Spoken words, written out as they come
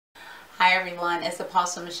Hi everyone, it's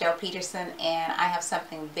Apostle Michelle Peterson, and I have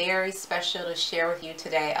something very special to share with you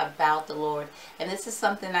today about the Lord. And this is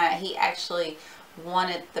something that He actually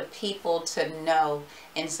wanted the people to know,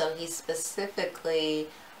 and so He specifically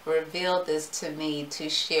revealed this to me to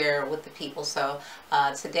share with the people. So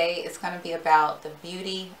today it's going to be about the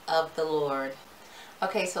beauty of the Lord.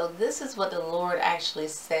 Okay, so this is what the Lord actually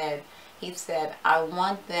said. He said, I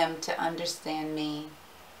want them to understand me.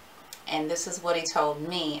 And this is what He told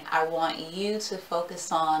me. I want you to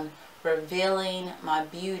focus on revealing my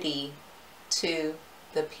beauty to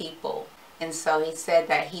the people. And so He said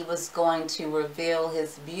that He was going to reveal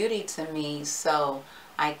His beauty to me so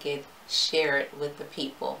I could share it with the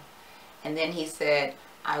people. And then He said,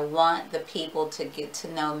 I want the people to get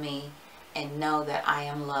to know me and know that I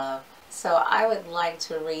am love. So I would like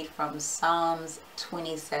to read from Psalms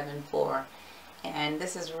 27:4. And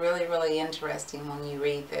this is really interesting when you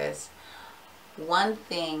read this. One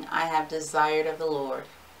thing I have desired of the Lord,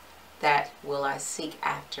 that will I seek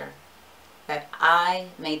after, that I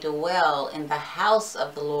may dwell in the house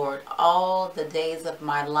of the Lord all the days of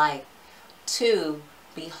my life, to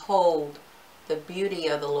behold the beauty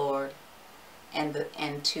of the Lord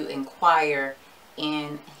and to inquire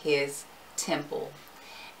in His temple.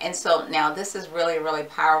 And so now this is really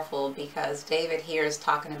powerful, because David here is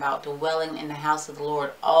talking about dwelling in the house of the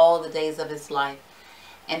Lord all the days of his life.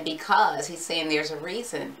 And because he's saying there's a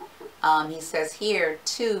reason, he says here,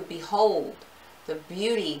 to behold the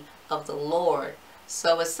beauty of the Lord.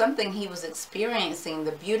 So it's something he was experiencing,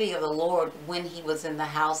 the beauty of the Lord, when he was in the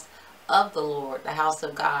house of the Lord, the house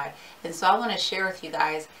of God. And so I want to share with you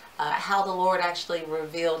guys how the Lord actually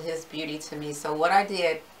revealed His beauty to me. So what I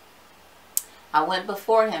did, I went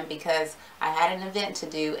before Him because I had an event to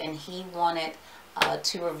do, and He wanted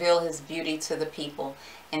to reveal His beauty to the people.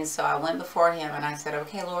 And so I went before Him and I said,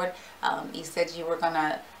 okay, Lord, you said you were going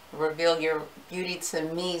to reveal your beauty to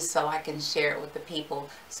me so I can share it with the people.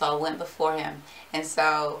 So I went before Him. And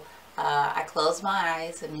so I closed my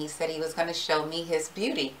eyes, and He said He was going to show me His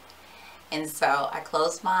beauty. And so I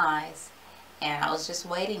closed my eyes, and I was just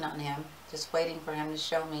waiting on Him, just waiting for Him to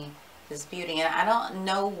show me His beauty. And I don't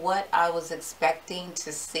know what I was expecting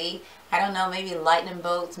to see. I don't know, maybe lightning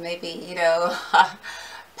bolts, maybe, you know,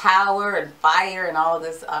 power and fire and all of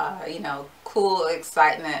this, you know, cool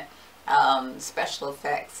excitement, special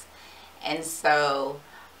effects. And so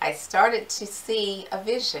I started to see a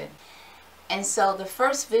vision. And so the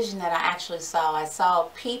first vision that I actually saw, I saw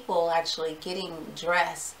people actually getting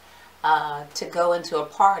dressed to go into a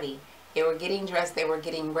party. They were getting dressed, they were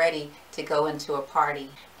getting ready to go into a party.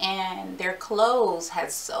 And their clothes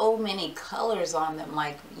had so many colors on them,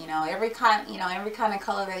 like, you know, every kind of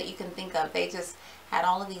color that you can think of. They just had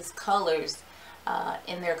all of these colors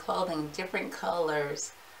in their clothing, different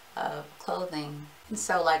colors of clothing. And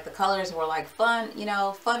so like the colors were like fun, you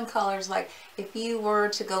know, fun colors. Like if you were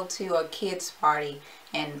to go to a kids party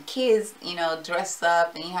and kids, you know, dress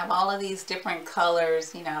up, and you have all of these different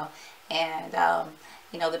colors, you know, and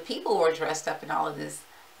you know, the people were dressed up in all of this,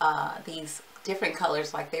 these different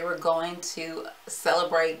colors, like they were going to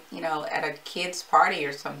celebrate, you know, at a kid's party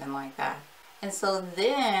or something like that. And so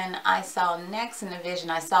then I saw next in the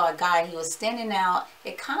vision, I saw a guy, he was standing out.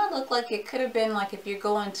 It kind of looked like it could have been like if you're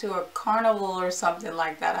going to a carnival or something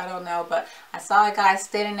like that. I don't know, but I saw a guy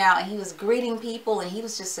standing out, and he was greeting people, and he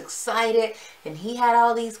was just excited, and he had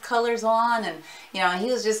all these colors on, and, you know,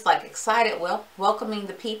 he was just like excited, welcoming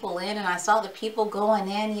the people in. And I saw the people going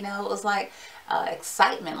in, you know, it was like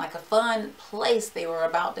excitement, like a fun place they were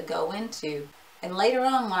about to go into. And later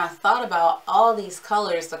on, when I thought about all these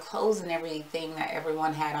colors, the clothes and everything that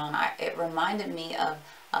everyone had on, it reminded me of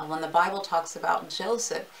when the Bible talks about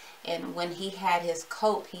Joseph. And when he had his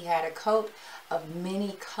coat, he had a coat of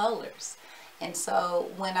many colors. And so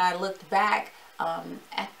when I looked back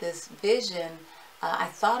at this vision, I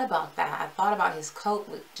thought about that. I thought about his coat,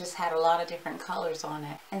 which just had a lot of different colors on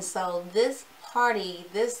it. And so this party,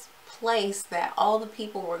 this place that all the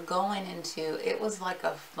people were going into, it was like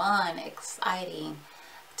a fun, exciting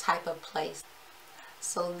type of place.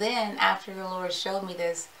 So then after the Lord showed me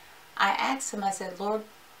this, I asked Him, I said, Lord,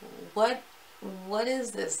 what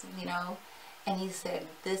is this, you know? And He said,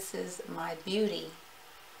 this is my beauty.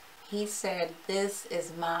 He said, this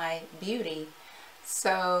is my beauty.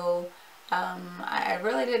 So I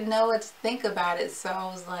really didn't know what to think about it. So I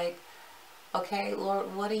was like, okay,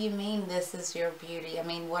 Lord, what do you mean this is your beauty? I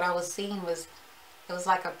mean, what I was seeing was, it was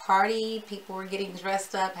like a party. People were getting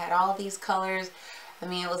dressed up, had all these colors. I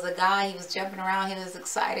mean, it was a guy, he was jumping around, he was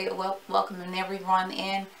excited, welcoming everyone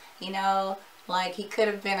in, you know, like he could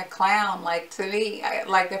have been a clown. Like to me,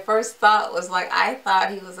 like the first thought was like, I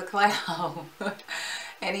thought he was a clown.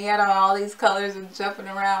 and he had on all these colors and jumping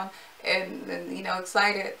around and you know,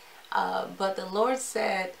 excited. But the Lord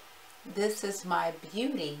said, "This is my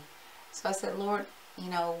beauty." So I said, "Lord, you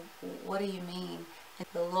know, what do you mean?" And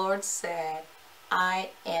the Lord said,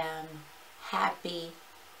 "I am happy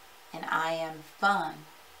and I am fun.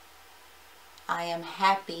 I am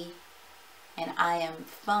happy and I am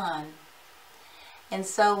fun." And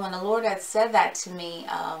so when the Lord had said that to me,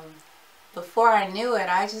 before I knew it,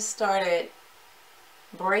 I just started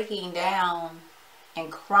breaking down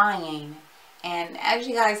and crying. And as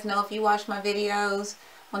you guys know, if you watch my videos,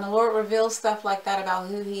 when the Lord reveals stuff like that about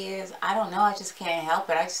who he is, I don't know, I just can't help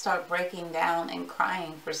it. I just start breaking down and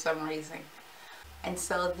crying for some reason. And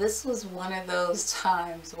so this was one of those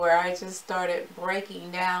times where I just started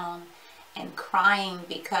breaking down and crying,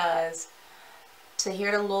 because to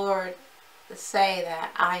hear the Lord say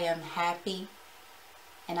that I am happy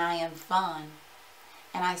and I am fun.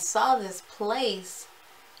 And I saw this place,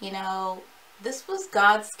 you know, this was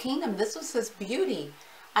God's kingdom. This was his beauty.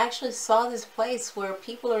 I actually saw this place where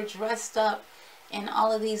people are dressed up in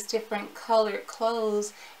all of these different colored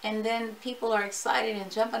clothes, and then people are excited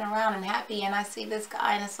and jumping around and happy, and I see this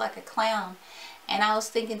guy and it's like a clown. And I was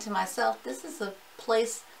thinking to myself, this is a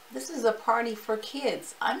place, this is a party for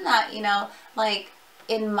kids. I'm not, you know, like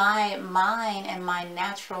in my mind and my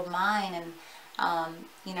natural mind, and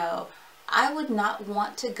you know, I would not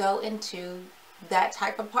want to go into that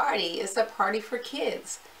type of party. It's a party for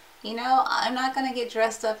kids. You know, I'm not going to get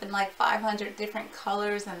dressed up in like 500 different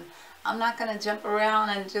colors, and I'm not going to jump around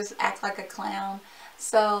and just act like a clown.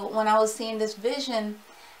 So when I was seeing this vision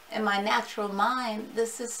in my natural mind,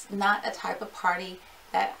 this is not a type of party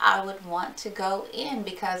that I would want to go in,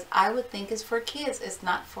 because I would think it's for kids. It's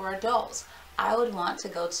not for adults. I would want to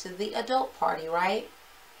go to the adult party, right?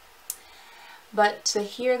 But to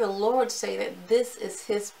hear the Lord say that this is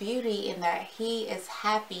his beauty and that he is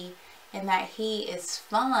happy and that he is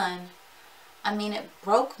fun, I mean, it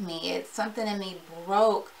broke me. It's something in me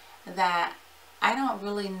broke, that I don't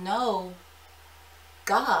really know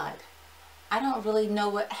God. I don't really know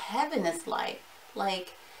what heaven is like.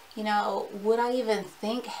 Like, you know, would I even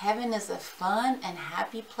think heaven is a fun and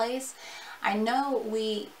happy place? I know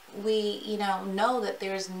we you know that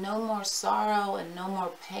there's no more sorrow and no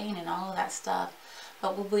more pain and all of that stuff.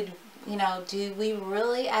 But would we, you know, do we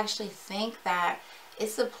really actually think that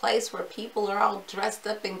it's a place where people are all dressed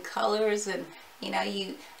up in colors, and you know,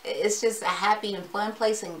 it's just a happy and fun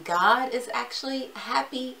place, and God is actually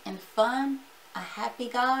happy and fun, a happy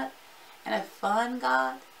God and a fun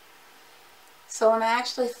God? So when I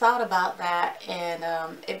actually thought about that,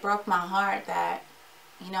 and it broke my heart that,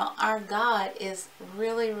 you know, our God is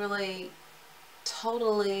really, really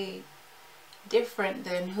totally different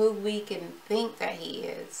than who we can think that he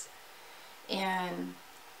is. And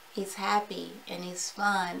he's happy and he's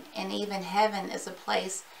fun, and even heaven is a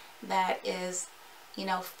place that is, you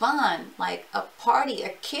know, fun, like a party, a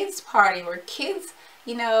kids party where kids,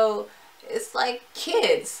 you know, it's like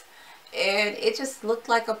kids, and it just looked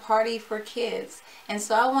like a party for kids. And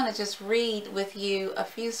so I want to just read with you a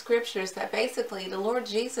few scriptures that basically the Lord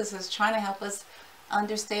Jesus is trying to help us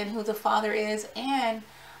understand who the Father is and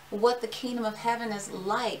what the kingdom of heaven is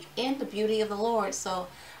like in the beauty of the Lord. So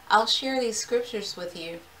I'll share these scriptures with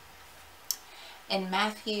you. In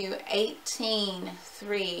Matthew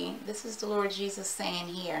 18:3, this is the Lord Jesus saying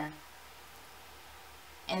here,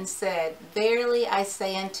 and said, "Verily I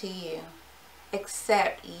say unto you,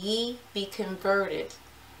 except ye be converted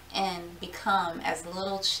and become as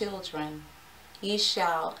little children, ye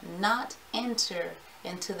shall not enter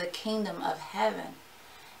into the kingdom of heaven."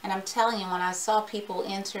 And I'm telling you, when I saw people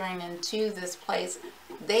entering into this place,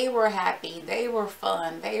 they were happy, they were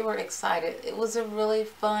fun, they were excited. It was a really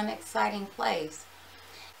fun, exciting place.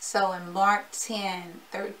 So in Mark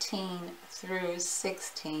 10:13 through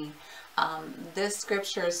 16, this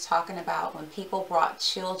scripture is talking about when people brought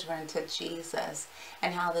children to Jesus,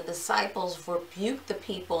 and how the disciples rebuked the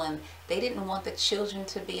people, and they didn't want the children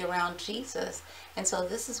to be around Jesus. And so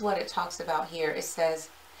this is what it talks about here. It says,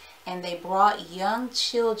 "And they brought young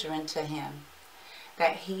children to him,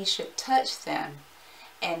 that he should touch them.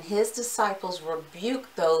 And his disciples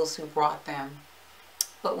rebuked those who brought them.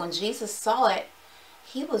 But when Jesus saw it,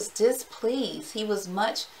 he was displeased. He was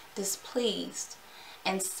much displeased,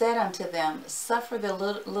 and said unto them, Suffer the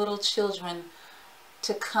little children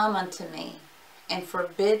to come unto me, and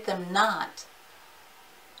forbid them not.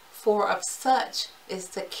 For of such is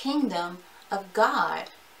the kingdom of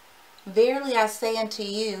God. Verily I say unto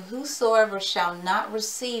you, whosoever shall not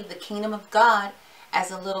receive the kingdom of God as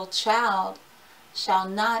a little child shall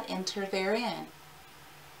not enter therein.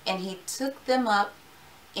 And he took them up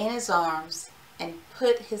in his arms, and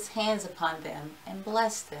put his hands upon them and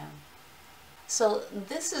bless them. So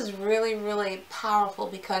this is really, really powerful,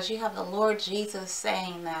 because you have the Lord Jesus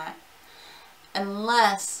saying that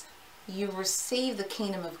unless you receive the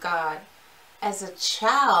kingdom of God as a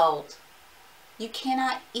child, you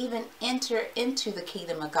cannot even enter into the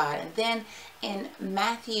kingdom of God. And then in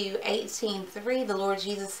Matthew 18:3, the Lord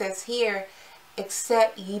Jesus says here,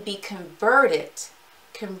 except ye be converted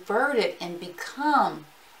and become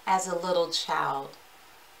as a little child,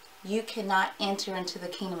 you cannot enter into the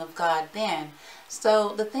kingdom of God then. So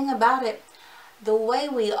the thing about it, the way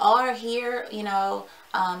we are here, in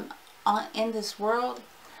this world,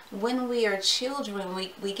 when we are children,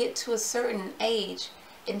 we get to a certain age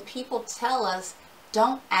and people tell us,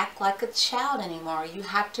 don't act like a child anymore. You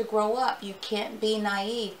have to grow up. You can't be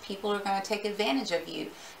naive. People are going to take advantage of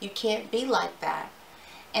you. You can't be like that.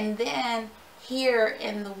 And then here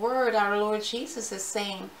in the Word, our Lord Jesus is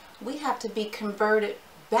saying we have to be converted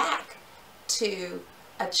back to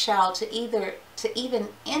a child to even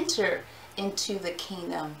enter into the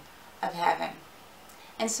kingdom of heaven.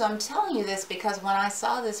 And so I'm telling you this because when I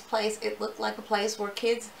saw this place, it looked like a place where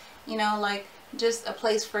kids, like just a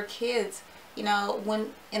place for kids.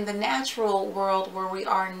 When in the natural world where we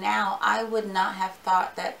are now, I would not have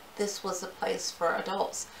thought that this was a place for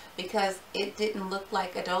adults, because it didn't look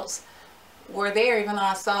like adults were there, even though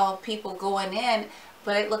I saw people going in,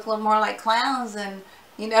 but it looked a little more like clowns and,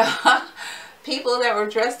 people that were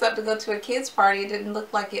dressed up to go to a kids party. It didn't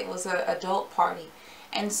look like it was an adult party.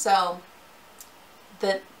 And so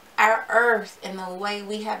our earth and the way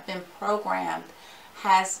we have been programmed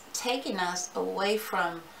has taken us away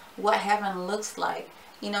from what heaven looks like,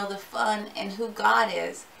 the fun and who God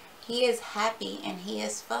is. He is happy and he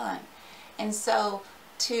is fun. And so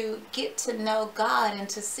to get to know God and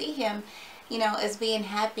to see him, as being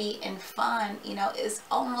happy and fun, is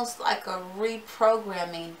almost like a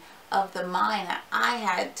reprogramming of the mind that I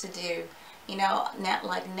had to do. Now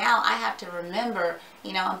I have to remember,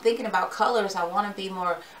 I'm thinking about colors. I want to be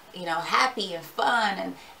more, happy and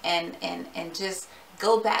fun and just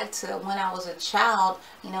go back to when I was a child,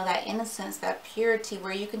 that innocence, that purity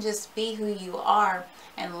where you can just be who you are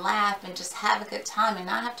and laugh and just have a good time and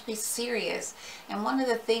not have to be serious. And one of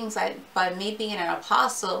the things by me being an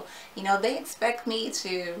apostle, they expect me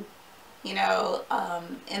to,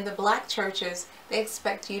 in the black churches, they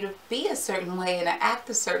expect you to be a certain way and to act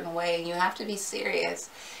a certain way, and you have to be serious.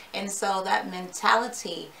 And so that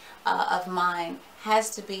mentality of mine has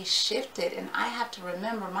to be shifted, and I have to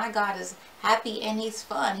remember my God is happy and he's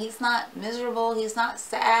fun. He's not miserable, he's not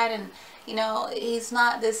sad, and he's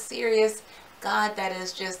not this serious God that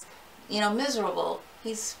is just miserable.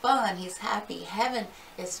 He's fun, he's happy. Heaven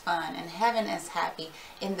is fun and heaven is happy.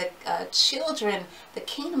 And the children, the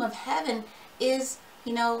kingdom of heaven is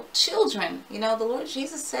children. The Lord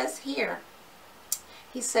Jesus says here,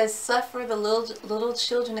 he says, suffer the little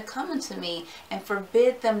children to come unto me and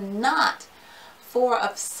forbid them not, for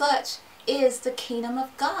of such is the kingdom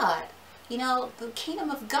of God. The kingdom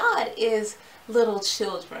of God is little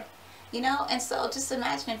children. And so just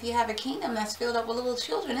imagine if you have a kingdom that's filled up with little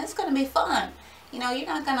children, it's going to be fun. You're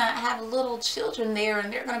not going to have little children there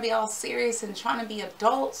and they're going to be all serious and trying to be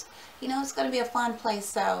adults. It's going to be a fun place.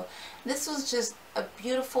 So this was just a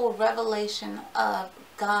beautiful revelation of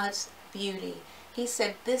God's beauty. He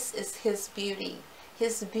said this is his beauty.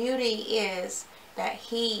 His beauty is that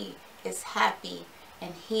he is happy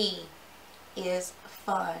and he is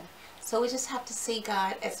fun. So we just have to see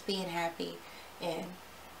God as being happy and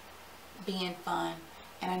being fun.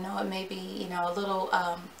 And I know it may be, a little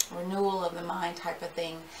renewal of the mind type of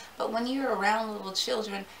thing. But when you're around little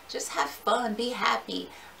children, just have fun, be happy.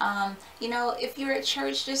 If you're at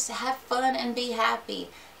church, just have fun and be happy.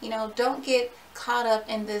 Don't get caught up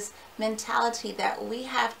in this mentality that we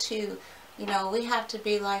have to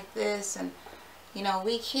be like this, and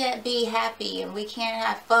we can't be happy and we can't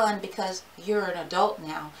have fun because you're an adult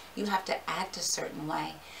now. You have to act a certain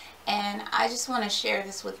way. And I just want to share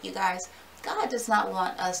this with you guys. God does not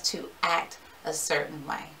want us to act a certain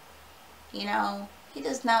way. He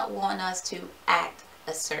does not want us to act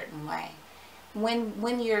a certain way.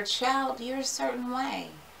 When you're a child, you're a certain way.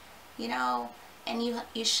 And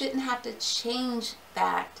you shouldn't have to change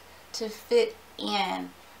that to fit in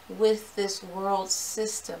with this world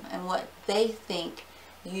system and what they think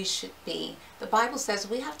you should be. The Bible says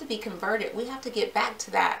we have to be converted. We have to get back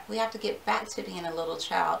to that. We have to get back to being a little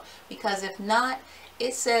child, because if not,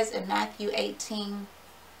 it says in Matthew 18,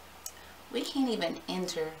 we can't even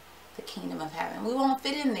enter the kingdom of heaven. We won't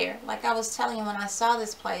fit in there. Like I was telling you, when I saw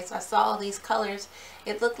this place, I saw all these colors.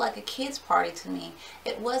 It looked like a kid's party to me.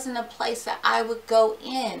 It wasn't a place that I would go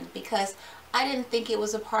in, because I didn't think it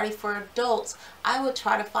was a party for adults. I would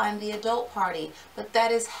try to find the adult party, but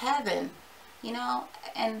that is heaven, you know.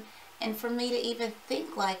 And for me to even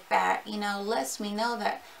think like that, you know, lets me know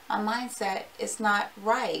that my mindset is not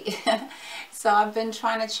right. So I've been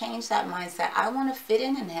trying to change that mindset. I want to fit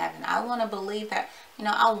in heaven. I want to believe that, you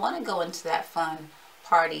know, I want to go into that fun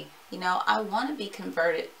party. You know, I want to be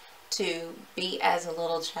converted to be as a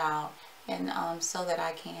little child, and so that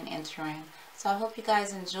I can enter in. So I hope you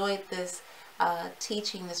guys enjoyed this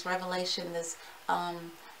teaching, this revelation, this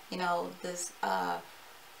you know, this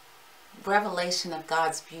revelation of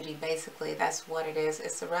God's beauty. Basically, that's what it is.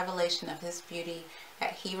 It's a revelation of His beauty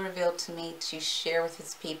that He revealed to me to share with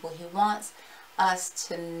His people. He wants us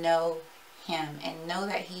to know Him and know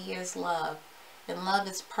that He is love, and love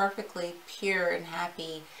is perfectly pure and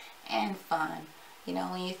happy and fun. You know,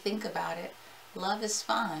 when you think about it, love is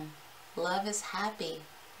fun, love is happy,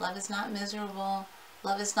 love is not miserable,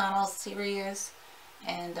 love is not all serious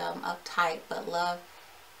and uptight, but love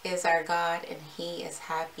is our God, and He is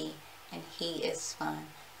happy and He is fun.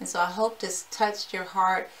 And so I hope this touched your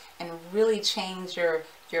heart and really changed your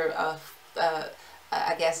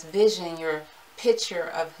I guess vision, your picture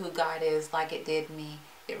of who God is, like it did me.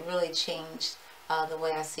 It really changed the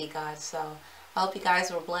way I see God. So I hope you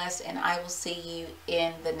guys were blessed, and I will see you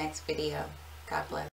in the next video. God bless.